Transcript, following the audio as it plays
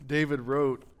David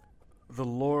wrote, "The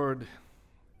Lord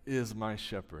is my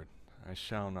shepherd, I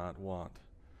shall not want.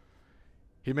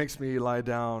 He makes me lie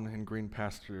down in green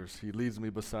pastures. He leads me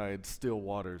beside still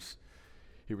waters.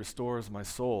 He restores my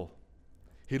soul.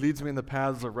 He leads me in the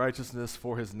paths of righteousness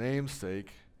for his name's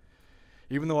sake.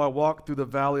 Even though I walk through the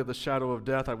valley of the shadow of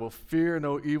death, I will fear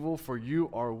no evil, for you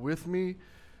are with me.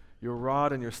 Your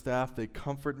rod and your staff, they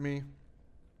comfort me.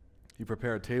 You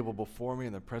prepare a table before me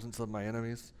in the presence of my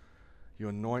enemies. You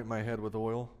anoint my head with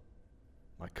oil.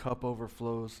 My cup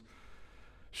overflows.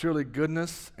 Surely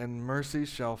goodness and mercy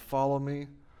shall follow me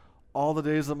all the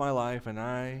days of my life, and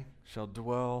I shall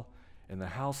dwell in the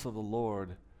house of the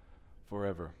Lord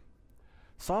forever."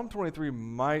 Psalm 23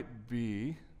 might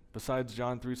be, besides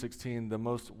John 3:16, the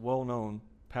most well-known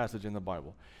passage in the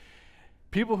Bible.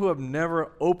 People who have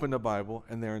never opened a Bible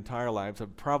in their entire lives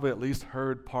have probably at least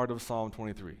heard part of Psalm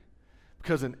 23.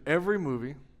 Because in every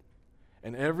movie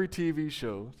and every TV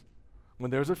show, when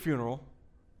there's a funeral,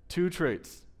 two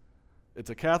traits.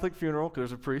 It's a Catholic funeral, because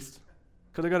there's a priest,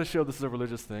 because they got to show this is a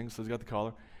religious thing, so he's got the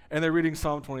collar, and they're reading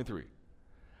Psalm 23.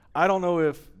 I don't know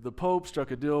if the Pope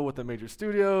struck a deal with the major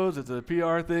studios, it's a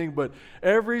PR thing, but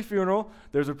every funeral,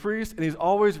 there's a priest, and he's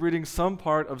always reading some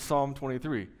part of Psalm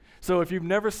 23. So if you've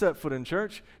never set foot in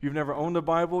church, you've never owned a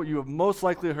Bible, you have most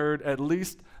likely heard at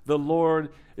least, "The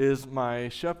Lord is my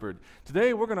shepherd."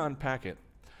 Today, we're going to unpack it,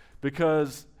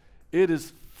 because it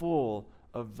is full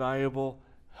of valuable,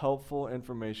 helpful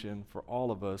information for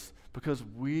all of us, because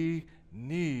we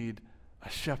need a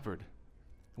shepherd.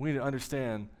 We need to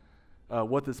understand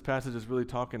what this passage is really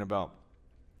talking about.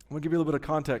 I'm going to give you a little bit of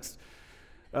context.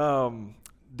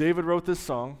 David wrote this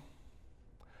song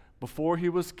before he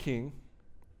was king.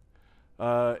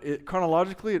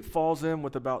 Chronologically, it falls in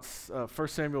with about 1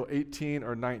 Samuel 18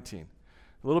 or 19.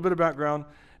 A little bit of background.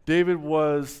 David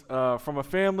was from a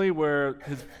family where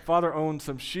his father owned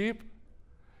some sheep.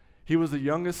 He was the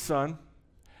youngest son,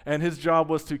 and his job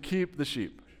was to keep the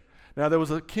sheep. Now, there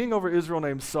was a king over Israel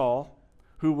named Saul,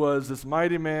 who was this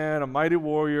mighty man, a mighty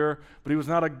warrior, but he was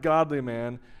not a godly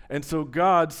man. And so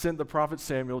God sent the prophet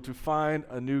Samuel to find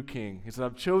a new king. He said,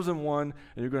 "I've chosen one,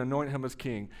 and you're going to anoint him as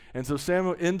king." And so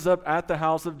Samuel ends up at the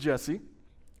house of Jesse,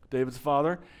 David's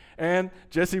father, and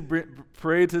Jesse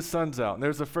parades his sons out. And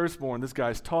there's the firstborn. This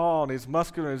guy's tall, and he's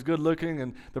muscular, and he's good looking.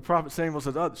 And the prophet Samuel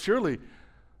says, "Oh, surely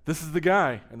this is the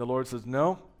guy." And the Lord says,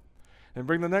 "No." And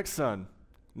bring the next son.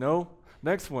 "No."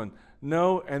 Next one.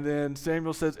 "No." And then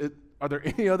Samuel says, "Are there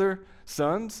any other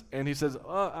sons?" And he says,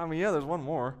 yeah, there's one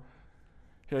more.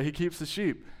 Yeah, he keeps the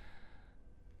sheep.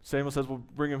 Samuel says, "Well,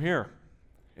 bring him here."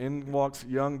 In walks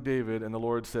young David, and the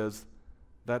Lord says,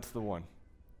 "That's the one.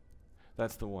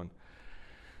 That's the one."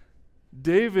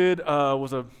 David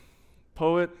was a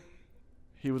poet.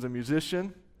 He was a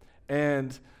musician.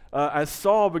 And as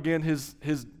Saul began his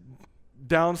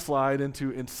downslide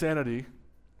into insanity,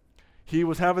 he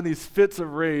was having these fits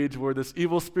of rage where this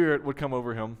evil spirit would come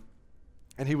over him,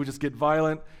 and he would just get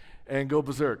violent and go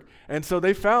berserk. And so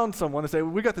they found someone and say,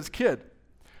 "We got this kid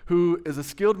who is a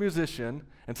skilled musician."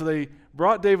 And so they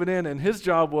brought David in, and his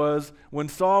job was, when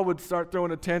Saul would start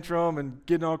throwing a tantrum and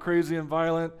getting all crazy and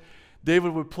violent,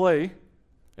 David would play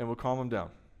and would calm him down.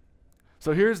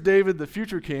 So here's David, the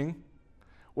future king,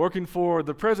 working for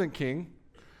the present king,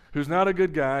 who's not a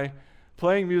good guy,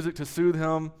 playing music to soothe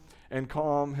him and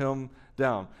calm him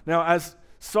down. Now, as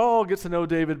Saul gets to know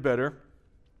David better,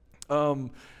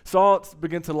 Saul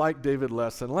began to like David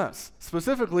less and less.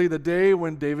 Specifically, the day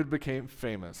when David became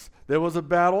famous. There was a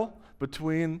battle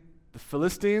between the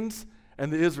Philistines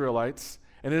and the Israelites,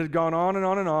 and it had gone on and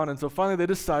on and on, and so finally they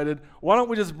decided, why don't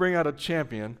we just bring out a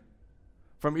champion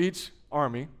from each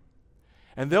army,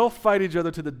 and they'll fight each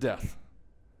other to the death.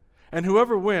 And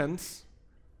whoever wins,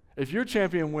 if your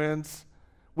champion wins,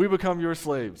 we become your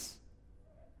slaves.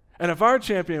 And if our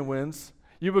champion wins,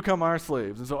 you become our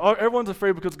slaves. And so everyone's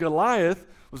afraid, because Goliath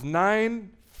was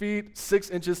 9 feet 6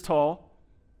 inches tall.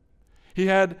 He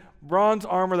had bronze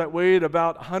armor that weighed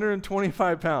about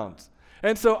 125 pounds.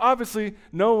 And so obviously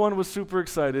no one was super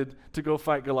excited to go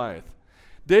fight Goliath.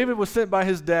 David was sent by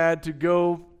his dad to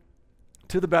go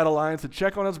to the battle lines to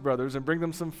check on his brothers and bring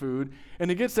them some food. And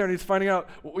he gets there and he's finding out,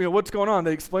 what's going on.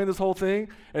 They explain this whole thing,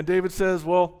 and David says,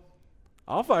 "Well,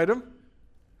 I'll fight him."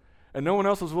 And no one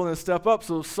else was willing to step up,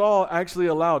 so Saul actually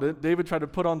allowed it. David tried to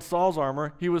put on Saul's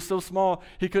armor. He was so small,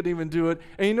 he couldn't even do it.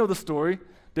 And you know the story.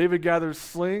 David gathers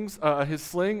his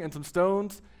sling and some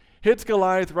stones, hits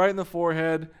Goliath right in the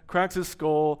forehead, cracks his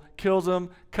skull, kills him,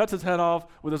 cuts his head off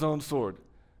with his own sword.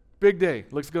 Big day.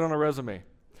 Looks good on a resume.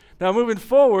 Now, moving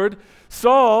forward,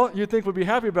 Saul, you'd think, would be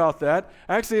happy about that.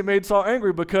 Actually, it made Saul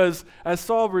angry, because as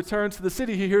Saul returns to the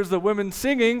city, he hears the women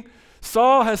singing,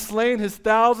 Saul has slain his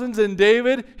thousands and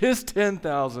David his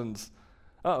 10,000s.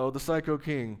 The psycho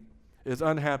king is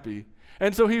unhappy.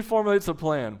 And so he formulates a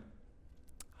plan.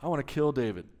 I want to kill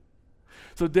David.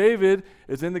 So David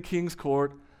is in the king's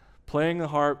court, playing the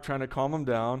harp, trying to calm him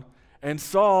down. And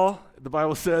Saul, the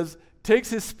Bible says,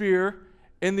 takes his spear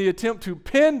in the attempt to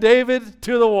pin David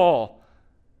to the wall.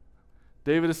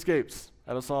 David escapes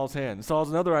out of Saul's hand. Saul has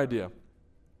another idea.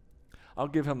 I'll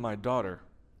give him my daughter.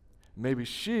 Maybe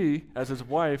she, as his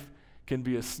wife, can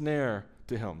be a snare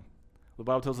to him. The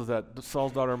Bible tells us that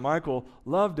Saul's daughter Michal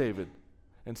loved David,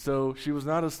 and so she was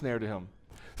not a snare to him.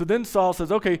 So then Saul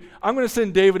says, okay, I'm going to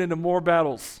send David into more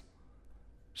battles.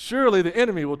 Surely the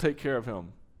enemy will take care of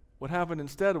him. What happened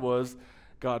instead was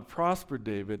God prospered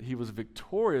David. He was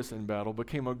victorious in battle,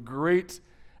 became a great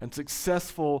and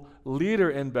successful leader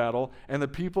in battle, and the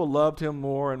people loved him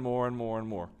more and more and more and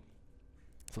more.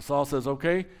 So Saul says,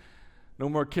 okay, no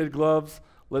more kid gloves,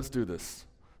 let's do this.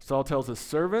 Saul tells his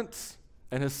servants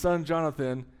and his son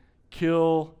Jonathan,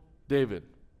 kill David.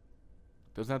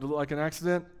 Doesn't have to look like an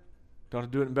accident, don't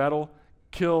have to do it in battle,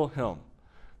 kill him.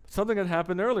 Something had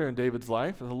happened earlier in David's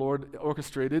life that the Lord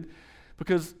orchestrated,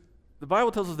 because the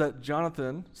Bible tells us that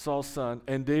Jonathan, Saul's son,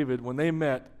 and David, when they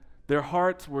met, their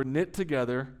hearts were knit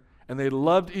together and they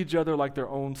loved each other like their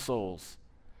own souls.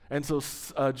 And so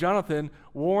Jonathan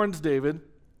warns David,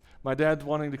 my dad's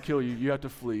wanting to kill you, you have to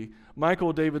flee.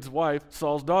 Michal, David's wife,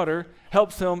 Saul's daughter,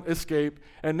 helps him escape.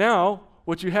 And now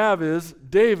what you have is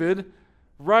David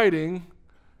writing,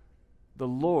 the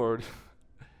Lord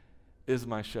is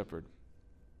my shepherd.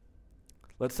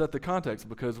 Let's set the context,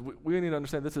 because we need to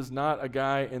understand this is not a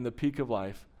guy in the peak of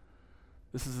life.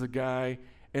 This is a guy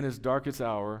in his darkest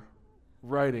hour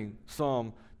writing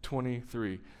Psalm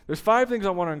 23. There's 5 things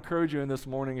I want to encourage you in this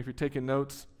morning if you're taking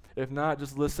notes. If not,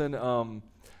 just listen.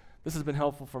 This has been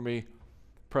helpful for me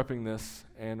prepping this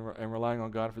and relying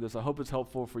on God for this. I hope it's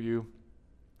helpful for you.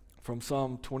 From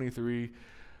Psalm 23,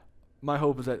 my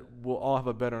hope is that we'll all have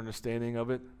a better understanding of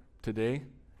it today,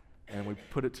 and we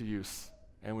put it to use,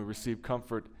 and we receive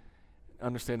comfort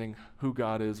understanding who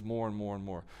God is more and more and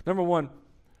more. Number 1,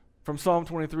 from Psalm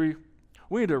 23,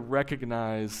 we need to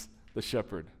recognize the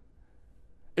shepherd.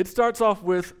 It starts off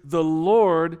with, the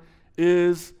Lord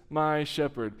is my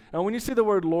shepherd. Now, when you see the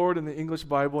word Lord in the English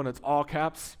Bible and it's all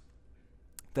caps,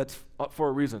 that's for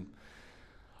a reason.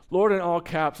 Lord in all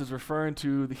caps is referring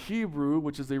to the Hebrew,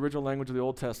 which is the original language of the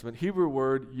Old Testament, Hebrew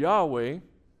word Yahweh,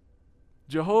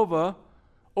 Jehovah,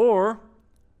 or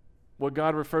what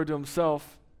God referred to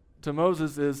himself to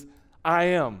Moses is, I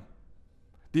am,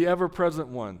 the ever-present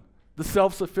one, the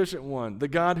self-sufficient one, the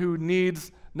God who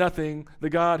needs nothing, the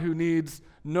God who needs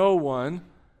no one,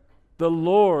 the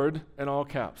Lord in all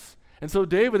caps. And so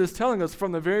David is telling us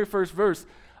from the very first verse,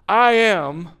 I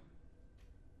am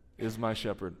is my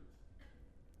shepherd.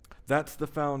 That's the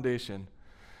foundation.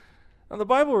 Now the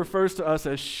Bible refers to us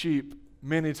as sheep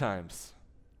many times.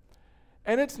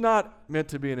 And it's not meant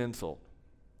to be an insult.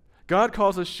 God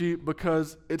calls us sheep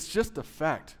because it's just a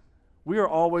fact. We are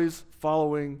always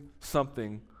following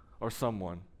something or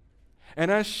someone. And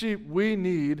as sheep, we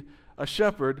need a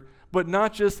shepherd, but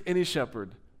not just any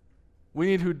shepherd. We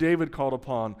need who David called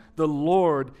upon. The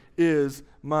Lord is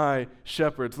my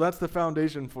shepherd. So that's the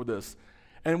foundation for this.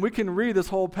 And we can read this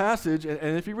whole passage, and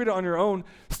if you read it on your own,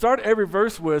 start every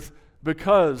verse with,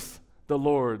 because the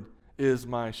Lord is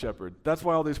my shepherd. That's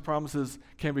why all these promises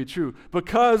can be true.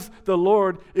 Because the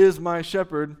Lord is my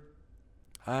shepherd,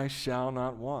 I shall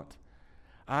not want.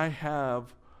 I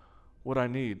have what I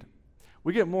need.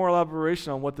 We get more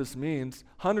elaboration on what this means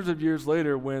hundreds of years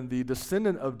later when the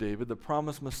descendant of David, the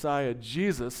promised Messiah,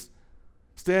 Jesus,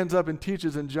 stands up and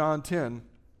teaches in John 10,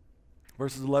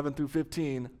 verses 11 through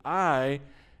 15, I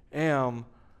am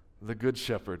the good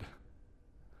shepherd.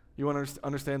 You want to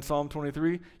understand Psalm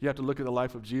 23? You have to look at the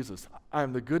life of Jesus. I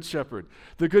am the good shepherd.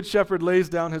 The good shepherd lays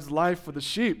down his life for the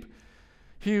sheep.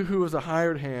 He who is a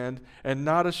hired hand and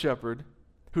not a shepherd,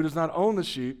 who does not own the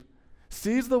sheep,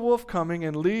 sees the wolf coming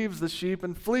and leaves the sheep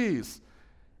and flees,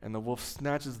 and the wolf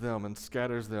snatches them and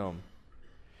scatters them.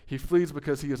 He flees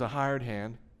because he is a hired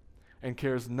hand and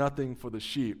cares nothing for the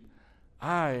sheep.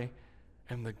 I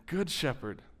am the good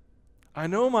shepherd. I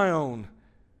know my own,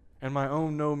 and my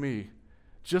own know me,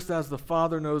 just as the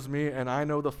Father knows me, and I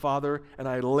know the Father, and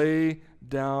I lay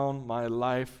down my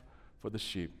life for the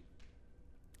sheep.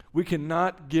 We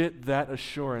cannot get that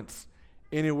assurance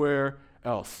anywhere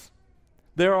else.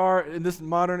 There are, in this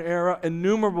modern era,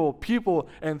 innumerable people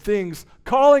and things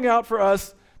calling out for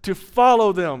us to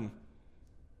follow them.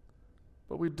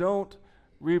 But we don't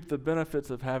reap the benefits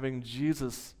of having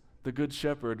Jesus, the Good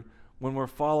Shepherd, when we're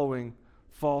following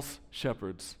false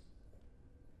shepherds.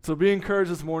 So be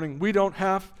encouraged this morning. We don't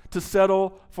have to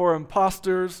settle for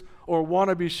imposters or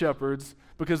wannabe shepherds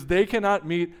because they cannot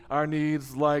meet our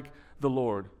needs like the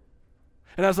Lord.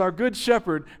 And as our good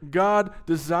shepherd, God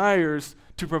desires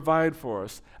to provide for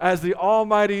us. As the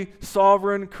almighty,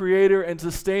 sovereign, creator, and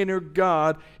sustainer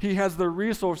God, he has the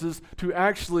resources to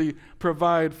actually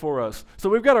provide for us. So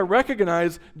we've got to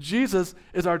recognize Jesus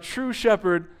is our true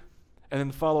shepherd and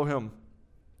then follow him.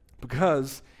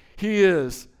 Because he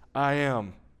is I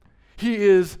am. He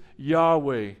is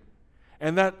Yahweh.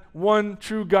 And that one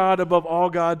true God above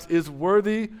all gods is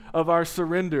worthy of our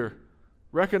surrender.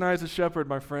 Recognize the shepherd,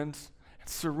 my friends, and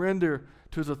surrender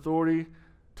to his authority,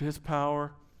 to his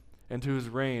power, and to his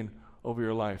reign over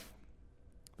your life.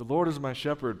 The Lord is my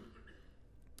shepherd.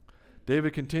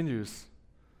 David continues,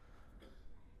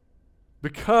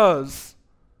 because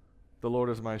the Lord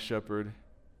is my shepherd,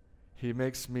 he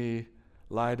makes me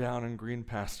lie down in green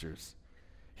pastures.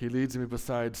 He leads me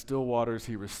beside still waters.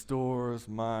 He restores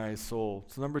my soul.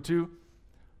 So number 2,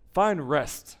 find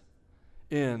rest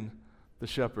in the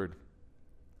shepherd.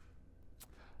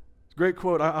 Great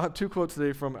quote. I have 2 quotes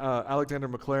today from Alexander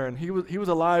Maclaren. He was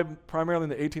alive primarily in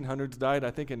the 1800s, died I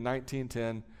think in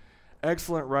 1910.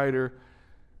 Excellent writer,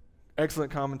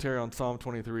 excellent commentary on Psalm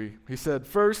 23. He said,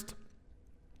 first,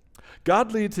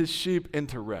 God leads his sheep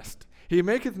into rest. He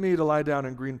maketh me to lie down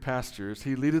in green pastures.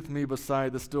 He leadeth me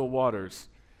beside the still waters.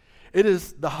 It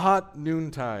is the hot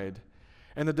noontide,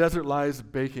 and the desert lies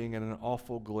baking in an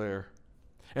awful glare.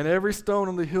 And every stone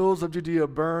on the hills of Judea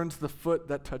burns the foot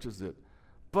that touches it.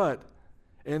 But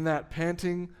in that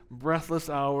panting, breathless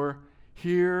hour,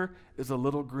 here is a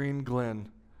little green glen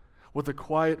with a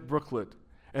quiet brooklet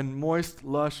and moist,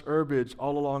 lush herbage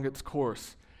all along its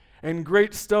course, and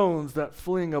great stones that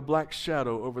fling a black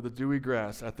shadow over the dewy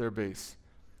grass at their base.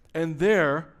 And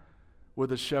there would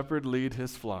the shepherd lead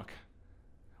his flock,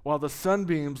 while the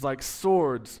sunbeams like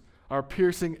swords are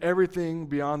piercing everything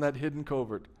beyond that hidden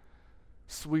covert.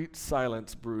 Sweet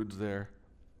silence broods there.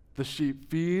 The sheep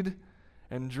feed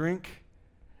and drink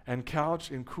and couch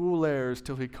in cool airs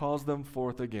till he calls them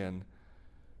forth again.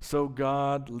 So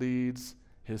God leads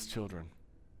his children.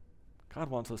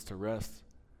 God wants us to rest.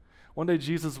 One day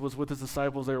Jesus was with his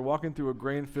disciples. They were walking through a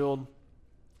grain field.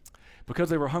 Because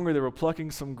they were hungry, they were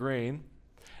plucking some grain.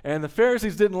 And the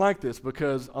Pharisees didn't like this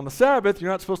because on the Sabbath,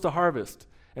 you're not supposed to harvest.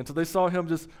 And so they saw him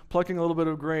just plucking a little bit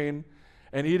of grain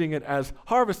and eating it as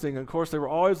harvesting. And of course, they were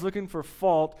always looking for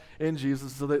fault in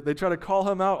Jesus, so they try to call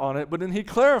him out on it. But then he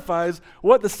clarifies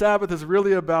what the Sabbath is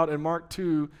really about in Mark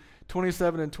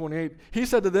 2:27 and 28. He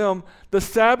said to them, the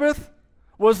Sabbath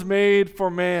was made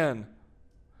for man,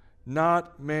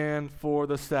 not man for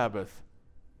the Sabbath.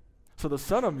 So the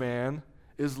Son of Man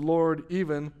is Lord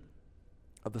even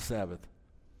of the Sabbath.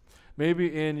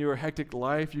 Maybe in your hectic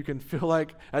life, you can feel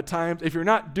like at times, if you're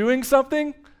not doing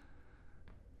something,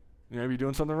 maybe you're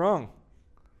doing something wrong.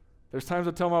 There's times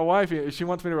I tell my wife, she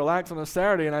wants me to relax on a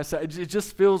Saturday, and I say, it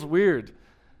just feels weird.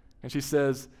 And she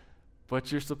says,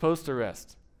 but you're supposed to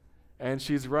rest. And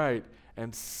she's right.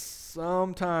 And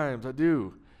sometimes I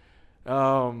do.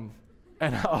 And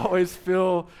I always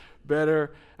feel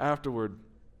better afterward.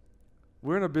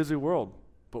 We're in a busy world,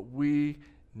 but we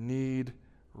need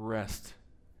rest.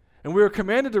 And we are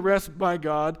commanded to rest by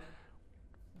God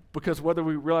because whether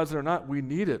we realize it or not, we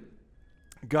need it.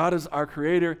 God is our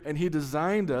creator, and he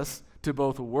designed us to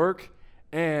both work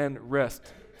and rest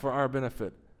for our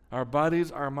benefit. Our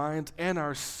bodies, our minds, and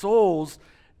our souls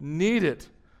need it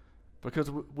because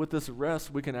with this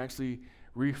rest, we can actually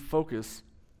refocus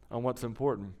on what's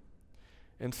important.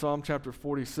 In Psalm chapter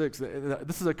 46,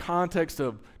 this is a context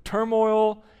of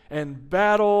turmoil and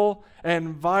battle and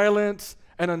violence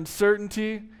and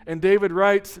uncertainty. And David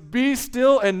writes, be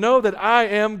still and know that I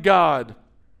am God.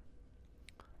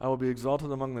 I will be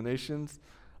exalted among the nations.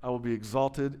 I will be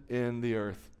exalted in the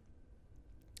earth.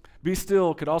 Be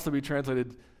still could also be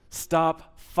translated,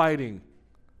 stop fighting.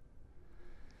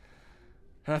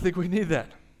 And I think we need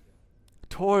that.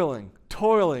 Toiling.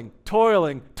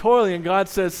 And God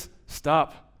says,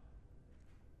 stop.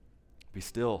 Be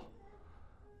still.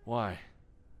 Why?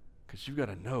 Because you've got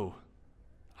to know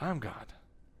I'm God.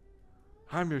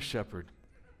 I'm your shepherd.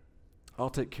 I'll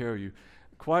take care of you.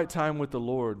 Quiet time with the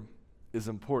Lord is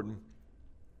important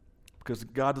because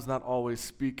God does not always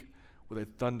speak with a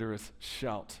thunderous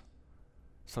shout.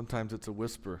 Sometimes it's a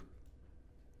whisper.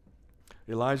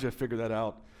 Elijah figured that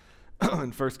out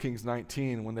in 1 Kings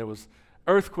 19 when there was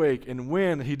earthquake and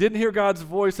wind. He didn't hear God's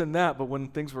voice in that, but when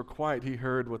things were quiet, he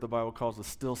heard what the Bible calls the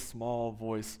still small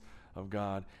voice of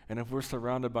God. And if we're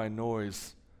surrounded by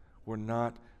noise, we're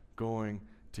not going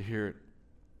to hear it.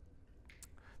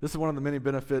 This is one of the many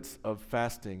benefits of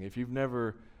fasting. If you've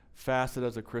never fasted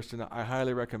as a Christian, I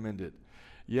highly recommend it.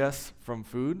 Yes, from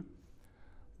food,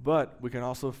 but we can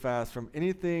also fast from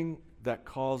anything that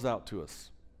calls out to us.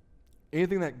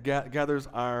 Anything that gathers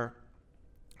our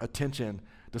attention,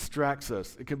 distracts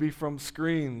us. It can be from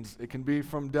screens. It can be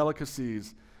from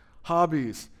delicacies,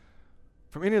 hobbies,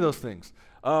 from any of those things.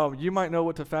 You might know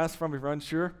what to fast from if you're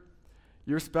unsure.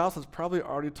 Your spouse has probably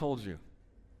already told you.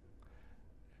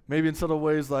 Maybe in subtle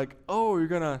ways like, oh, you're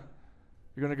gonna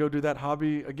go do that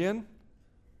hobby again?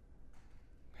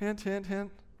 Hint, hint,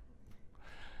 hint.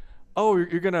 Oh,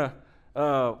 you're gonna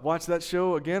watch that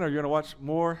show again, or you're gonna watch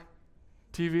more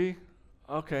TV?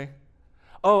 Okay.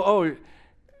 Oh,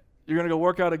 you're gonna go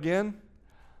work out again?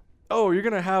 Oh, you're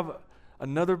gonna have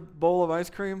another bowl of ice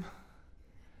cream?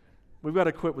 We've got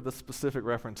to quit with the specific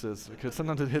references because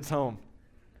sometimes it hits home.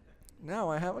 Now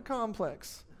I have a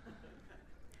complex.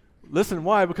 Listen,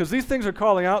 why? Because these things are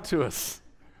calling out to us.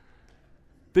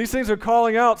 These things are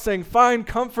calling out, saying, find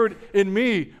comfort in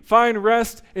me, find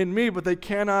rest in me, but they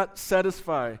cannot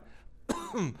satisfy.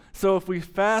 So if we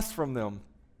fast from them,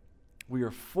 we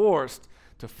are forced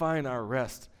to find our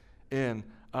rest in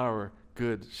our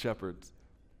good shepherd,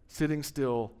 sitting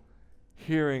still,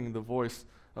 hearing the voice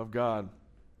of God.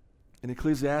 In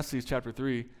Ecclesiastes chapter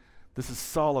 3, this is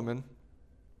Solomon.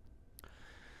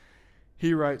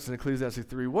 He writes in Ecclesiastes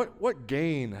 3, What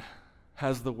gain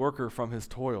has the worker from his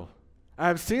toil? I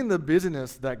have seen the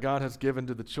busyness that God has given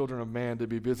to the children of man to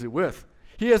be busy with.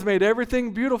 He has made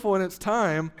everything beautiful in its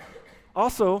time.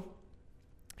 Also,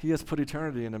 he has put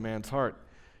eternity into man's heart,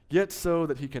 yet so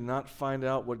that he cannot find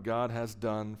out what God has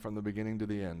done from the beginning to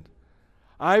the end.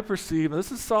 I perceive, and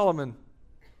this is Solomon,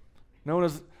 known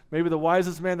as maybe the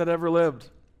wisest man that ever lived.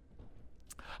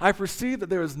 I perceive that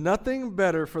there is nothing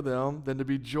better for them than to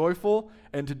be joyful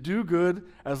and to do good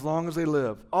as long as they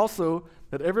live. Also,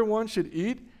 that everyone should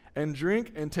eat and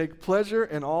drink and take pleasure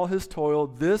in all his toil.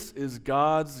 This is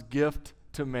God's gift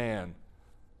to man.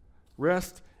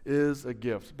 Rest is a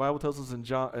gift. The Bible tells us in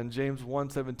James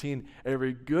 1:17,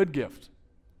 every good gift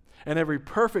and every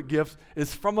perfect gift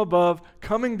is from above,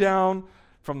 coming down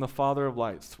from the Father of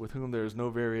lights, with whom there is no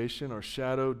variation or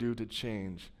shadow due to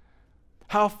change.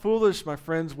 How foolish, my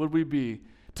friends, would we be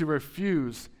to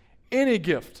refuse any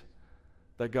gift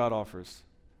that God offers?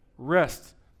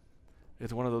 Rest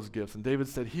is one of those gifts. And David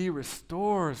said, he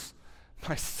restores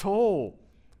my soul.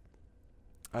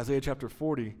 Isaiah chapter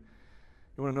 40. You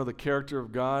want to know the character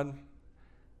of God,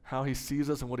 how he sees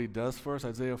us and what he does for us?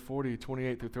 Isaiah 40,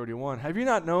 28 through 31. Have you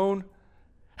not known?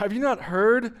 Have you not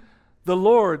heard? The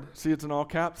Lord, see it's in all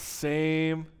caps,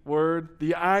 same word.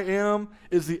 The I am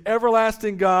is the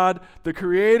everlasting God, the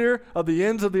creator of the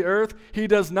ends of the earth. He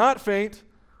does not faint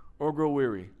or grow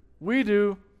weary. We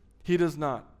do, he does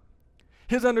not.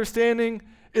 His understanding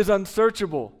is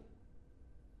unsearchable.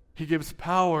 He gives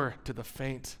power to the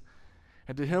faint,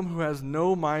 and to him who has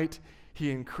no might, he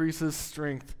increases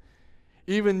strength.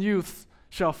 Even youths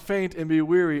shall faint and be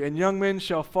weary, and young men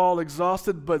shall fall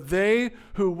exhausted, but they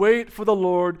who wait for the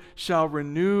Lord shall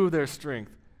renew their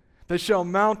strength. They shall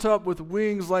mount up with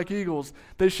wings like eagles.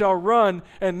 They shall run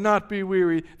and not be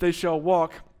weary. They shall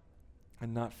walk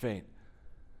and not faint.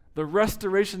 The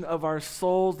restoration of our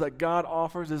souls that God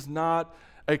offers is not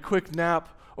a quick nap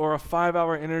or a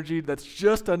 5-hour energy that's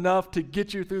just enough to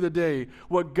get you through the day.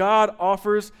 What God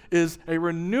offers is a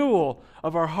renewal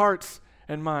of our hearts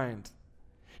and minds.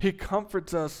 He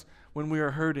comforts us when we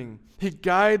are hurting. He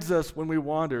guides us when we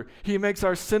wander. He makes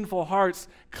our sinful hearts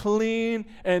clean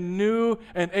and new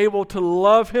and able to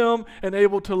love him and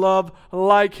able to love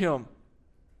like him.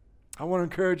 I want to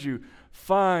encourage you,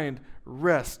 find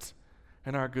rest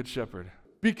in our good shepherd.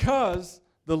 Because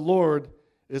the Lord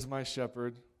is my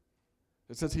shepherd,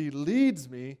 it says he leads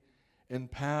me in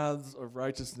paths of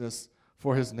righteousness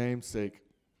for his name's sake.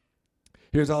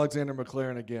 Here's Alexander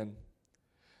McLaren again.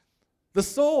 The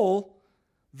soul,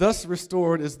 thus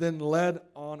restored, is then led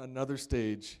on another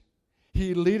stage.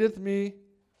 He leadeth me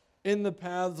in the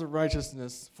paths of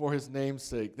righteousness for his name's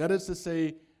sake. That is to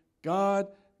say, God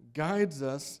guides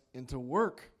us into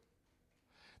work.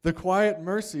 The quiet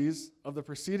mercies of the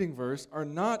preceding verse are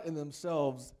not in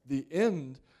themselves the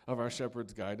end of our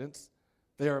shepherd's guidance.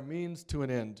 They are means to an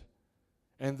end,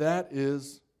 and that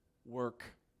is work.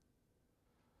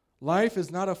 Life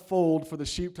is not a fold for the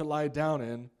sheep to lie down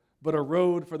in, but a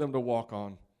road for them to walk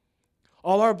on.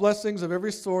 All our blessings of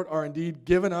every sort are indeed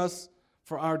given us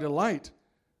for our delight.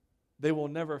 They will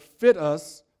never fit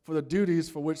us for the duties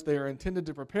for which they are intended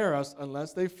to prepare us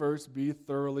unless they first be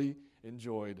thoroughly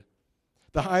enjoyed.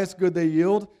 The highest good they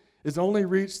yield is only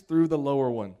reached through the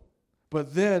lower one.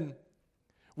 But then,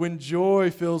 when joy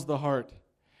fills the heart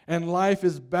and life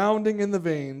is bounding in the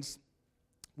veins,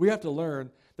 we have to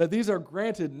learn that these are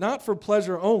granted not for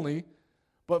pleasure only,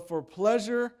 but for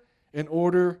pleasure in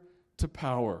order to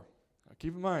power. Now,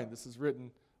 keep in mind, this is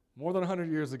written more than 100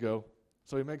 years ago,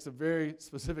 so he makes a very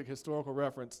specific historical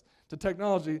reference to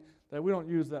technology that we don't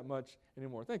use that much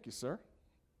anymore. Thank you, sir.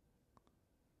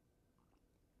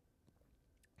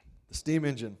 The steam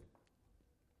engine.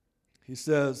 He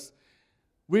says,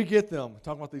 we get them,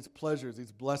 talking about these pleasures,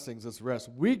 these blessings, this rest,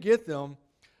 we get them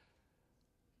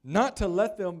not to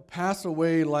let them pass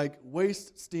away like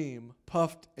waste steam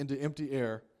puffed into empty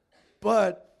air,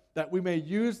 but that we may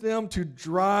use them to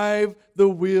drive the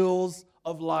wheels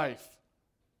of life.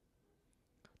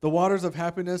 The waters of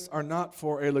happiness are not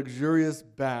for a luxurious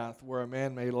bath where a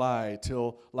man may lie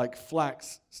till, like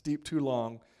flax steeped too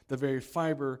long, the very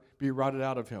fiber be rotted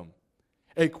out of him.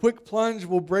 A quick plunge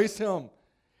will brace him,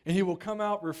 and he will come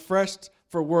out refreshed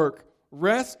for work.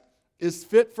 Rest is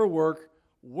fit for work.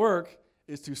 Work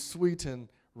is to sweeten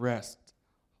rest.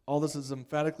 All this is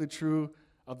emphatically true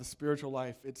of the spiritual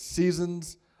life. Its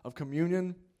seasons of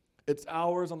communion, its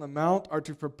hours on the mount are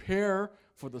to prepare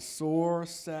for the sore,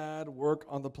 sad work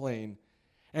on the plain.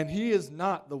 And he is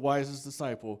not the wisest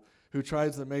disciple who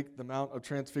tries to make the Mount of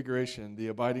Transfiguration the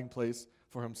abiding place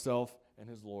for himself and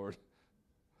his Lord.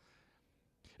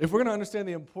 If we're going to understand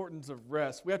the importance of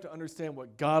rest, we have to understand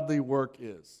what godly work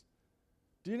is.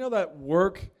 Do you know that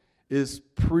work is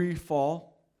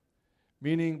pre-fall?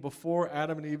 Meaning before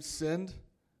Adam and Eve sinned,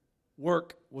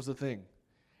 work was a thing.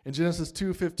 In Genesis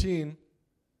 2:15,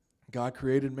 God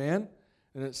created man,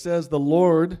 and it says the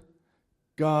Lord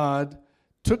God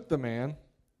took the man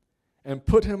and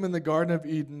put him in the Garden of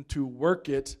Eden to work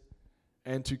it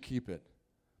and to keep it.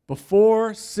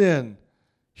 Before sin,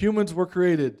 humans were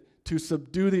created to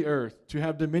subdue the earth, to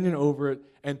have dominion over it,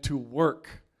 and to work.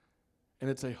 And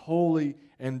it's a holy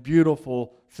and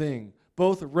beautiful thing.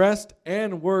 Both rest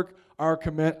and work are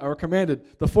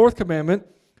commanded. The fourth commandment,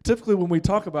 typically when we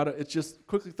talk about it, it's just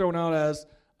quickly thrown out as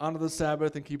honor the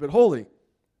Sabbath and keep it holy.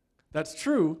 That's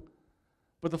true,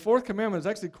 but the fourth commandment is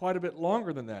actually quite a bit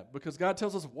longer than that because God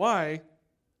tells us why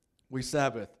we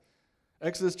Sabbath.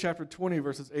 Exodus chapter 20,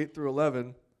 verses 8 through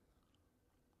 11.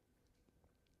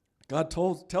 God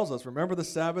tells us, remember the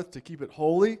Sabbath to keep it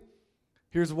holy.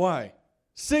 Here's why.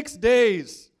 6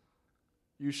 days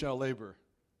you shall labor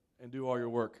and do all your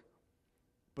work.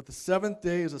 But the seventh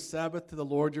day is a Sabbath to the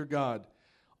Lord your God.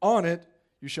 On it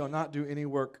you shall not do any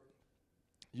work.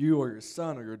 You or your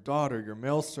son or your daughter, your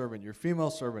male servant, your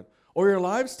female servant, or your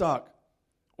livestock,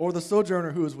 or the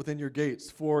sojourner who is within your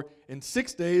gates. For in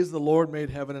 6 days the Lord made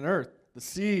heaven and earth, the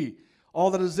sea,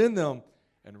 all that is in them,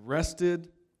 and rested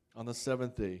on the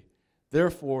seventh day.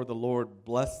 Therefore the Lord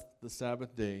blessed the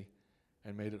Sabbath day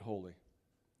and made it holy.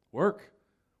 Work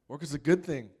is a good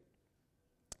thing.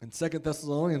 In 2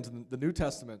 Thessalonians, in the New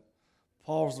Testament,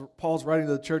 Paul's writing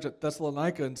to the church at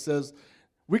Thessalonica and says,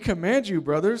 we command you,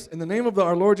 brothers, in the name of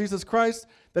our Lord Jesus Christ,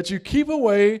 that you keep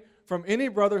away from any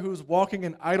brother who's walking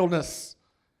in idleness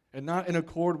and not in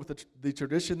accord with the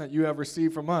tradition that you have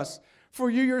received from us. For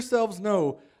you yourselves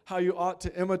know how you ought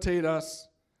to imitate us,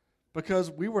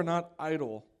 because we were not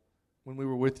idle when we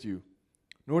were with you,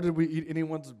 nor did we eat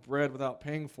anyone's bread without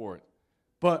paying for it.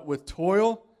 But with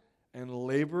toil and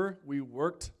labor we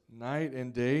worked night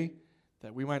and day,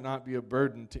 that we might not be a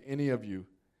burden to any of you.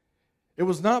 It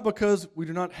was not because we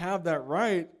do not have that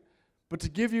right, but to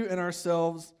give you and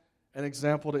ourselves an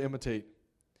example to imitate.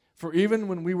 For even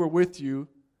when we were with you,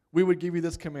 we would give you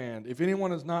this command. If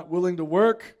anyone is not willing to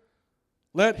work,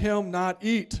 let him not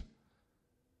eat.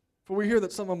 For we hear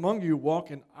that some among you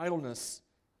walk in idleness,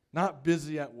 not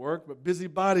busy at work, but busy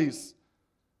bodies.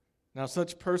 Now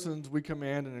such persons we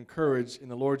command and encourage in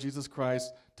the Lord Jesus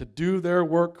Christ to do their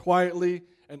work quietly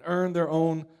and earn their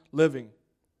own living.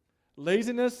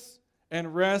 Laziness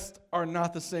and rest are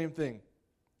not the same thing.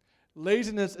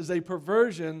 Laziness is a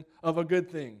perversion of a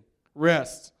good thing,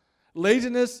 rest.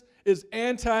 Laziness is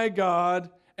anti-God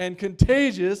and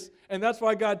contagious, and that's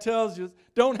why God tells you,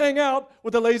 don't hang out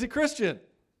with a lazy Christian.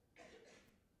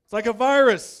 It's like a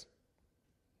virus.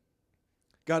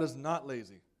 God is not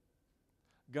lazy.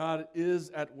 God is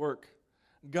at work.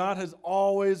 God has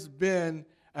always been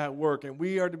at work, and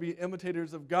we are to be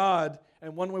imitators of God,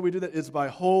 and one way we do that is by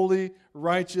holy,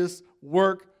 righteous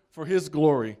work for His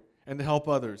glory and to help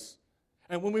others.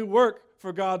 And when we work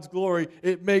for God's glory,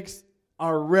 it makes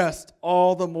our rest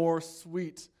all the more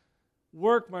sweet.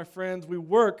 Work, my friends, we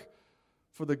work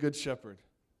for the Good Shepherd.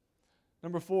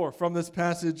 Number 4, from this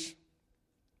passage,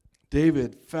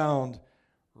 David found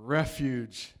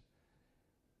refuge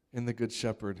in the Good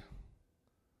Shepherd.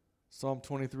 Psalm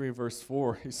 23, verse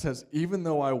 4, he says, even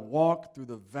though I walk through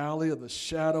the valley of the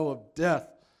shadow of death,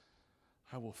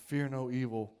 I will fear no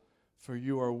evil, for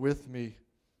you are with me.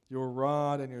 Your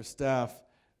rod and your staff,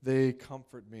 they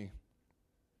comfort me.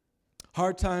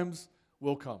 Hard times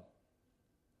will come.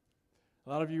 A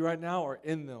lot of you right now are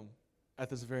in them at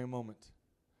this very moment.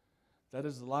 That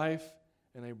is life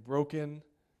in a broken,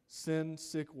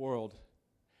 sin-sick world.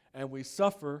 And we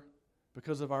suffer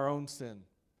because of our own sin.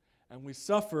 And we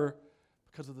suffer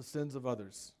because of the sins of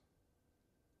others.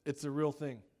 It's a real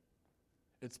thing.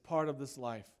 It's part of this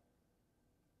life.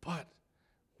 But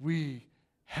we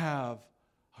have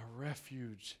a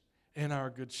refuge in our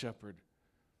Good Shepherd.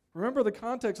 Remember the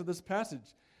context of this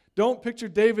passage. Don't picture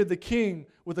David the king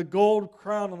with a gold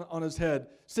crown on his head,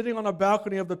 sitting on a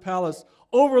balcony of the palace,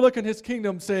 overlooking his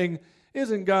kingdom, saying,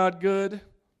 "Isn't God good?"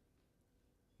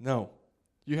 No.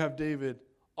 You have David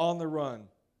on the run,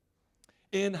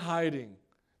 in hiding,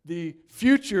 the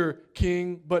future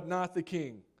king, but not the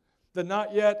king. The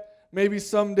not yet, maybe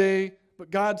someday,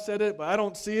 but God said it, but I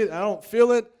don't see it, I don't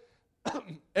feel it.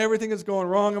 Everything is going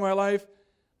wrong in my life.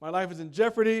 My life is in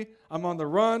jeopardy. I'm on the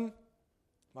run.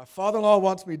 My father-in-law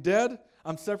wants me dead.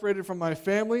 I'm separated from my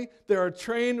family. There are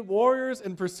trained warriors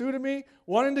in pursuit of me,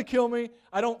 wanting to kill me.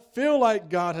 I don't feel like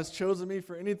God has chosen me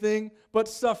for anything but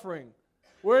suffering.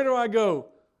 Where do I go?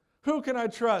 Who can I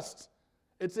trust?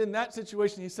 It's in that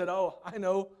situation he said, "Oh, I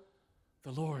know,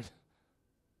 the Lord.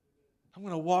 I'm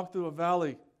going to walk through a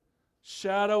valley,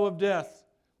 shadow of death.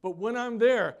 But when I'm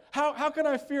there, how can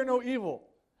I fear no evil?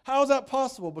 How is that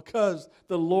possible? Because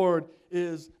the Lord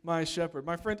is my shepherd."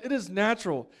 My friend, it is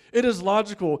natural. It is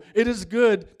logical. It is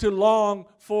good to long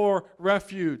for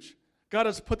refuge. God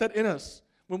has put that in us.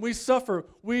 When we suffer,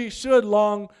 we should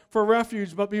long for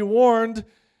refuge, but be warned,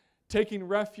 taking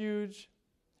refuge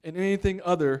in anything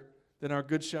other than our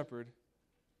Good Shepherd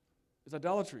is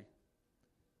idolatry.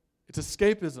 It's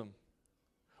escapism.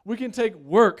 We can take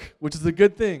work, which is a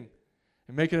good thing,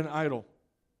 and make it an idol.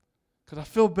 Because I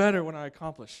feel better when I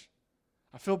accomplish.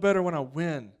 I feel better when I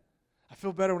win. I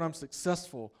feel better when I'm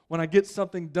successful, when I get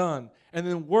something done. And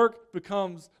then work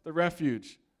becomes the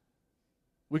refuge.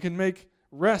 We can make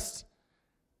rest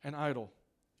an idol.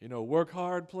 Work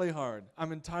hard, play hard.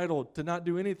 I'm entitled to not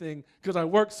do anything because I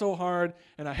work so hard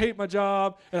and I hate my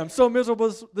job and I'm so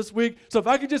miserable this week. So if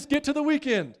I could just get to the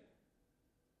weekend,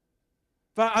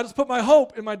 if I just put my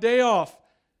hope in my day off,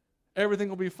 everything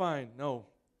will be fine. No,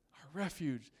 our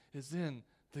refuge is in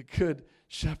the Good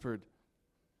Shepherd.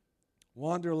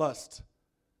 Wanderlust.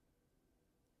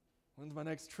 When's my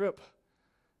next trip?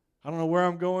 I don't know where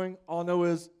I'm going. All I know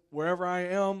is wherever I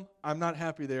am, I'm not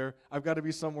happy there. I've got to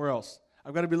be somewhere else.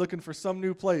 I've got to be looking for some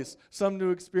new place, some new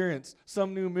experience,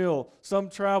 some new meal, some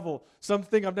travel,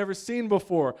 something I've never seen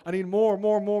before. I need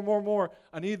more.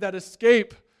 I need that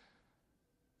escape.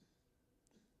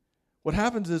 What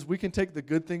happens is we can take the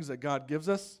good things that God gives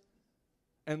us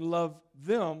and love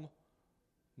them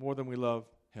more than we love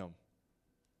Him.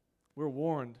 We're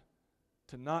warned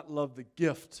to not love the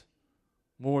gift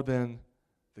more than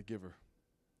the giver.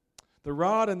 The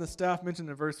rod and the staff mentioned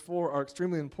in verse 4 are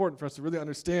extremely important for us to really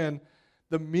understand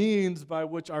the means by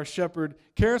which our shepherd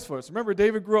cares for us. Remember,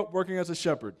 David grew up working as a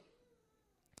shepherd.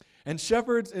 And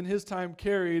shepherds in his time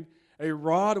carried a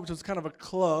rod, which was kind of a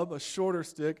club, a shorter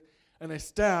stick, and a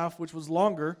staff, which was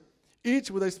longer, each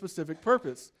with a specific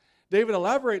purpose. David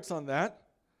elaborates on that,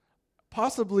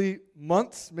 possibly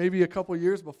months, maybe a couple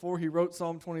years before he wrote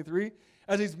Psalm 23,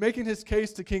 as he's making his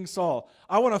case to King Saul.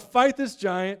 I want to fight this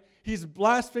giant. He's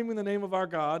blaspheming the name of our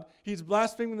God. He's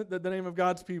blaspheming the name of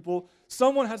God's people.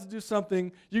 Someone has to do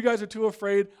something. You guys are too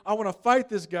afraid. I want to fight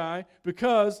this guy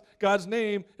because God's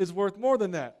name is worth more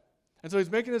than that. And so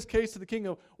he's making his case to the king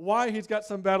of why he's got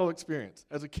some battle experience.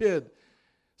 As a kid,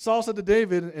 Saul said to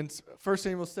David in 1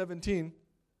 Samuel 17,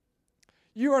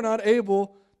 "You are not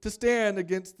able to stand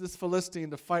against this Philistine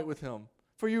to fight with him,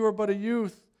 for you are but a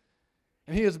youth,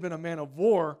 and he has been a man of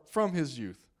war from his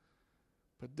youth."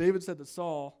 But David said to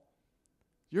Saul,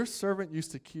 "Your servant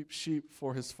used to keep sheep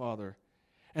for his father.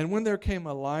 And when there came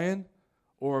a lion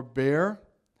or a bear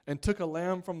and took a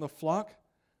lamb from the flock,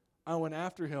 I went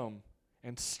after him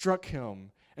and struck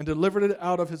him and delivered it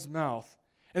out of his mouth.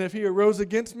 And if he arose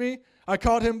against me, I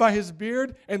caught him by his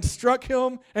beard and struck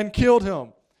him and killed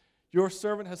him. Your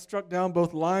servant has struck down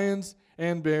both lions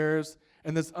and bears,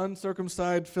 and this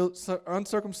uncircumcised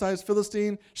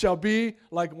Philistine shall be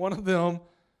like one of them,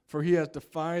 for he has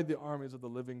defied the armies of the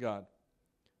living God."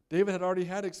 David had already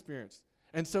had experience.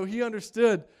 And so he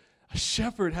understood a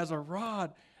shepherd has a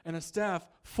rod and a staff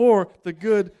for the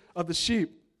good of the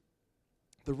sheep.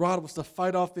 The rod was to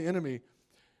fight off the enemy,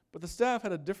 but the staff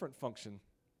had a different function.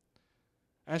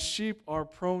 As sheep are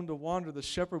prone to wander, the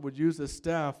shepherd would use his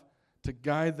staff to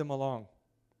guide them along.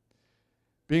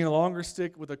 Being a longer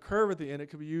stick with a curve at the end, it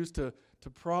could be used to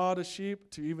prod a sheep,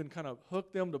 to even kind of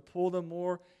hook them, to pull them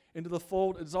more into the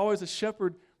fold. It's always a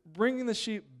shepherd bringing the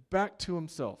sheep back to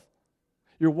himself.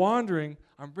 You're wandering,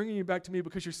 I'm bringing you back to me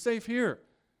because you're safe here.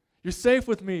 You're safe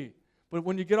with me. But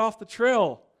when you get off the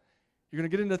trail, you're going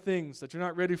to get into things that you're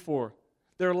not ready for.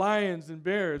 There are lions and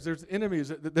bears. There's enemies.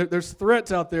 There's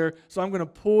threats out there, so I'm going to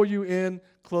pull you in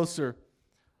closer.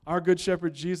 Our good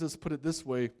shepherd Jesus put it this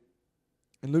way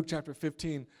in Luke chapter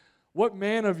 15. What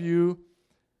man of you,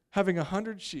 having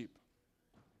 100 sheep,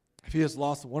 if he has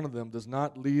lost one of them, does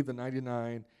not leave the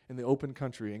 99 in the open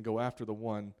country and go after the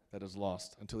one that is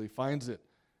lost until he finds it?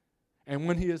 And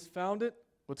when he has found it,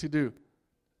 what's he do?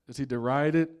 Does he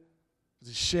deride it? Does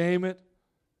he shame it?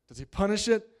 Does he punish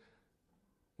it?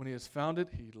 When he has found it,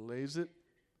 he lays it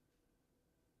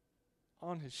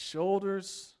on his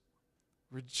shoulders,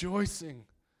 rejoicing.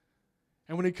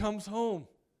 And when he comes home,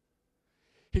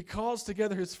 he calls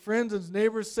together his friends and his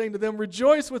neighbors, saying to them,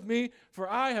 "Rejoice with me, for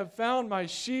I have found my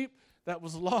sheep that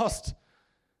was lost."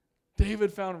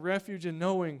 David found refuge in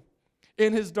knowing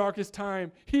in his darkest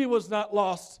time he was not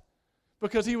lost,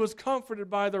 because he was comforted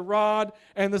by the rod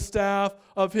and the staff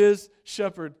of his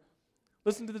shepherd.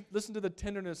 Listen to the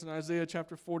tenderness in Isaiah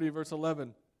chapter 40, verse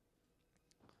 11.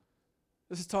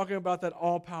 This is talking about that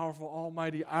all-powerful,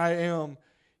 almighty I am.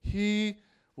 He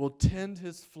will tend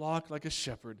his flock like a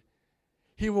shepherd.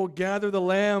 He will gather the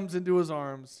lambs into his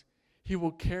arms. He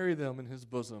will carry them in his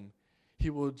bosom. He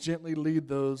will gently lead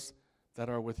those that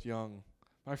are with young.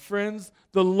 My friends,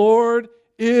 the Lord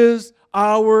is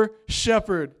our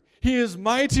shepherd. He is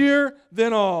mightier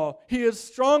than all. He is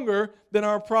stronger than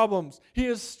our problems. He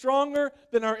is stronger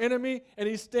than our enemy, and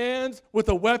he stands with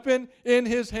a weapon in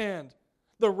his hand.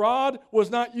 The rod was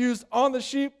not used on the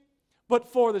sheep, but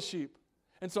for the sheep.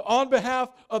 And so on behalf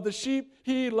of the sheep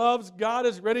he loves, God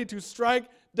is ready to strike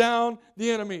down the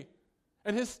enemy.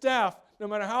 And his staff, no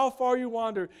matter how far you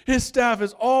wander, his staff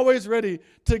is always ready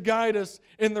to guide us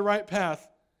in the right path.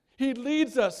 He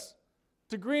leads us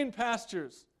to green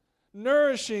pastures,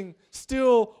 nourishing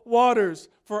still waters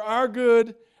for our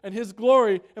good and his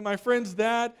glory. And my friends,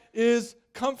 that is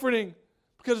comforting,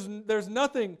 because there's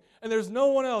nothing and there's no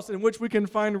one else in which we can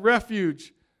find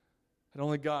refuge that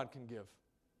only God can give.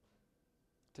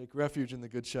 Take refuge in the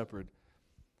Good Shepherd.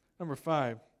 Number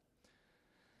 5,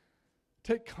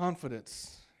 take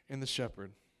confidence in the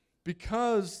shepherd.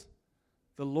 Because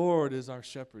the Lord is our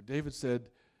shepherd. David said,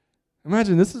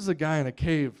 imagine this is a guy in a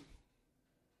cave.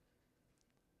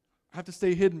 I have to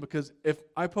stay hidden because if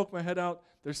I poke my head out,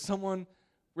 there's someone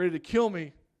ready to kill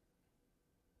me.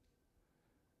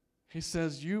 He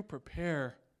says, you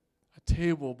prepare a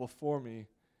table before me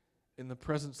in the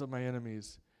presence of my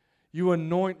enemies. You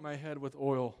anoint my head with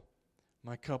oil.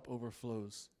 My cup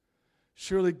overflows.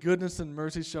 Surely goodness and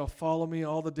mercy shall follow me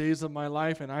all the days of my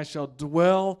life, and I shall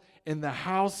dwell in the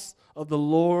house of the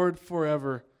Lord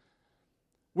forever.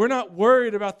 We're not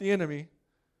worried about the enemy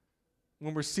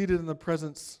when we're seated in the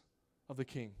presence of the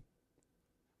King.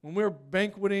 When we're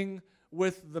banqueting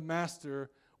with the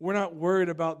Master, we're not worried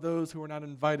about those who are not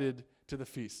invited to the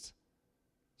feast.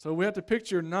 So we have to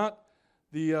picture not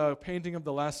the painting of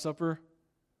the Last Supper,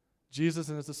 Jesus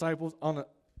and his disciples on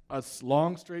a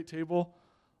long straight table,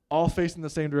 all facing the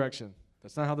same direction.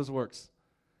 That's not how this works.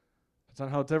 That's not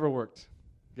how it's ever worked.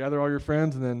 Gather all your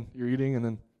friends and then you're eating and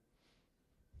then...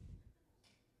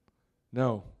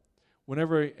 No.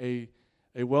 Whenever a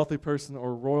wealthy person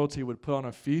or royalty would put on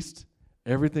a feast,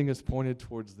 everything is pointed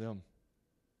towards them.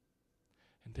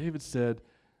 And David said,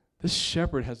 this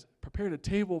shepherd has prepared a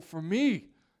table for me.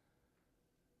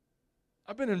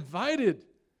 I've been invited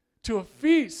to a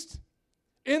feast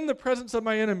in the presence of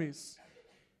my enemies.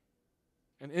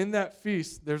 And in that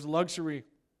feast, there's luxury.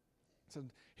 So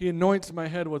he anoints my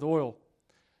head with oil.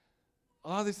 A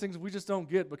lot of these things we just don't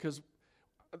get because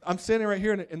I'm standing right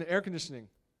here in the air conditioning.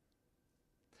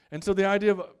 And so the idea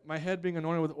of my head being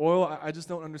anointed with oil, I just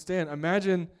don't understand.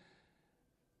 Imagine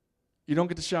you don't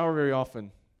get to shower very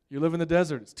often. You live in the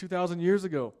desert. It's 2,000 years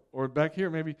ago. Or back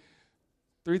here, maybe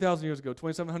 3,000 years ago,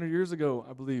 2,700 years ago,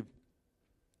 I believe,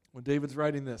 when David's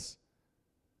writing this.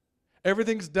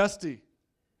 Everything's dusty.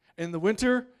 In the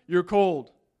winter, you're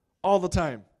cold all the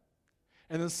time.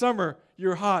 And in the summer,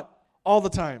 you're hot all the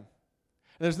time.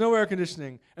 And there's no air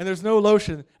conditioning, and there's no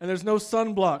lotion, and there's no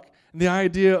sunblock. And the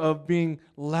idea of being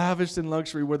lavished in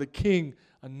luxury where the king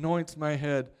anoints my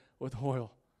head with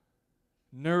oil,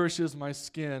 nourishes my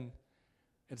skin.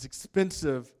 It's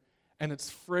expensive, and it's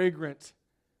fragrant,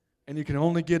 and you can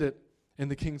only get it in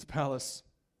the king's palace.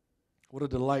 What a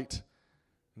delight.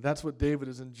 That's what David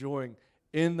is enjoying.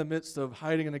 In the midst of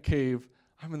hiding in a cave,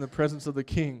 I'm in the presence of the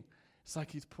king, It's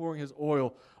like he's pouring his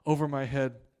oil over my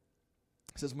head.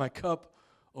 He says, my cup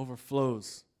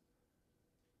overflows.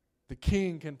 The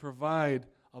king can provide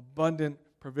abundant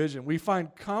provision. We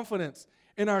find confidence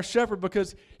in our shepherd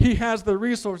because he has the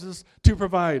resources to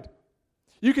provide.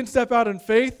 You can step out in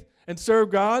faith and serve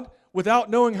God without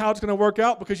knowing how it's going to work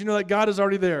out because you know that God is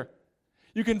already there.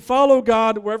 You can follow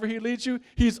God wherever he leads you.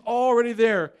 He's already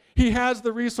there. He has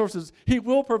the resources. He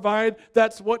will provide.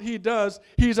 That's what he does.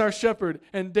 He's our shepherd.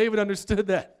 And David understood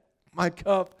that. My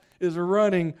cup is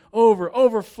running over,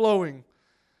 overflowing.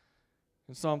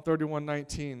 In Psalm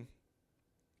 31:19,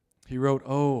 he wrote,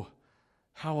 oh,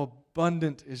 how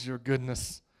abundant is your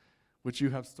goodness, which you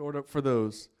have stored up for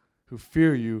those who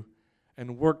fear you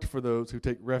and worked for those who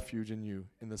take refuge in you,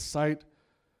 in the sight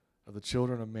of the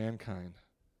children of mankind.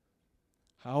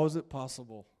 How is it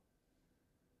possible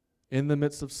in the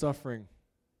midst of suffering,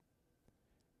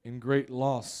 in great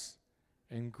loss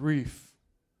and grief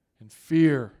and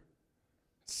fear,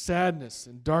 sadness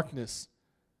and darkness,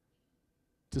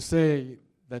 to say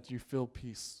that you feel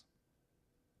peace?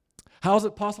 How is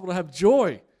it possible to have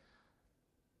joy?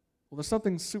 Well, there's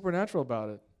something supernatural about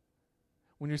it.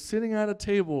 When you're sitting at a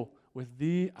table with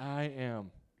the I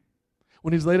Am,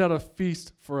 when he's laid out a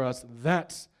feast for us,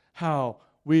 that's how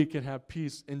we can have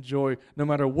peace and joy. No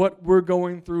matter what we're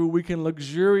going through, we can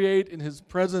luxuriate in his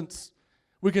presence.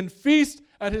 We can feast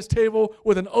at his table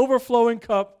with an overflowing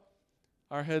cup,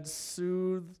 our heads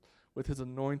soothed with his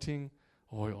anointing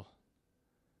oil.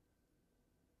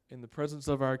 In the presence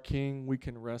of our King, we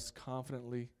can rest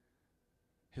confidently.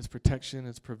 His protection,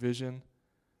 his provision,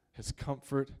 his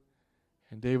comfort.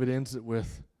 And David ends it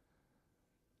with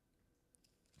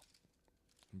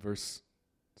verse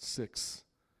 6.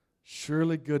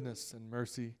 Surely goodness and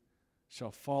mercy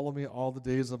shall follow me all the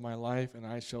days of my life, and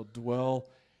I shall dwell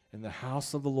in the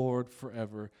house of the Lord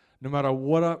forever. No matter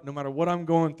what I'm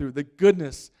going through, the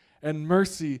goodness and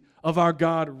mercy of our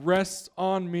God rests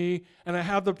on me, and I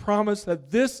have the promise that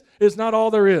this is not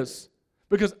all there is,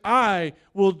 because I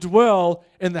will dwell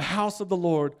in the house of the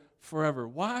Lord forever.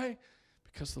 Why?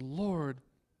 Because the Lord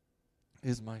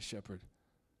is my shepherd.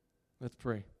 Let's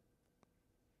pray.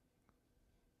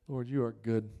 Lord, you are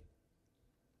good.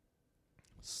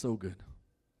 So good.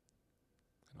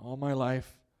 In all my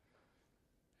life,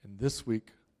 and this week,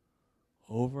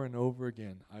 over and over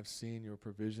again, I've seen your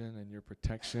provision and your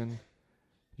protection,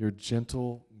 your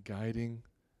gentle guiding,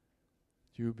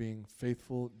 you being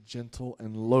faithful, gentle,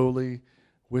 and lowly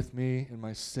with me in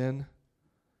my sin.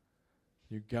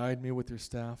 You guide me with your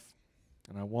staff,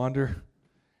 and I wander,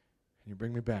 and you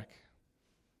bring me back.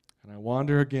 And I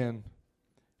wander again,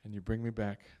 and you bring me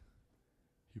back.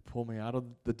 You pull me out of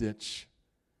the ditch,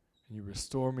 and you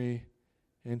restore me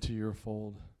into your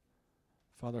fold.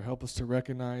 Father, help us to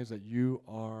recognize that you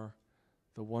are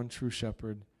the one true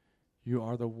shepherd. You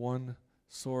are the one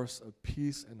source of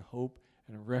peace and hope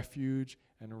and refuge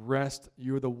and rest.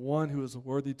 You are the one who is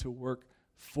worthy to work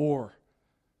for.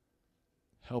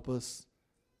 Help us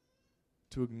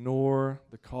to ignore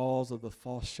the calls of the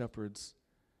false shepherds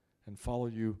and follow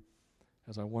you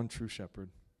as our one true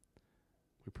shepherd.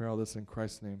 We pray all this in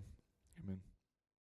Christ's name. Amen.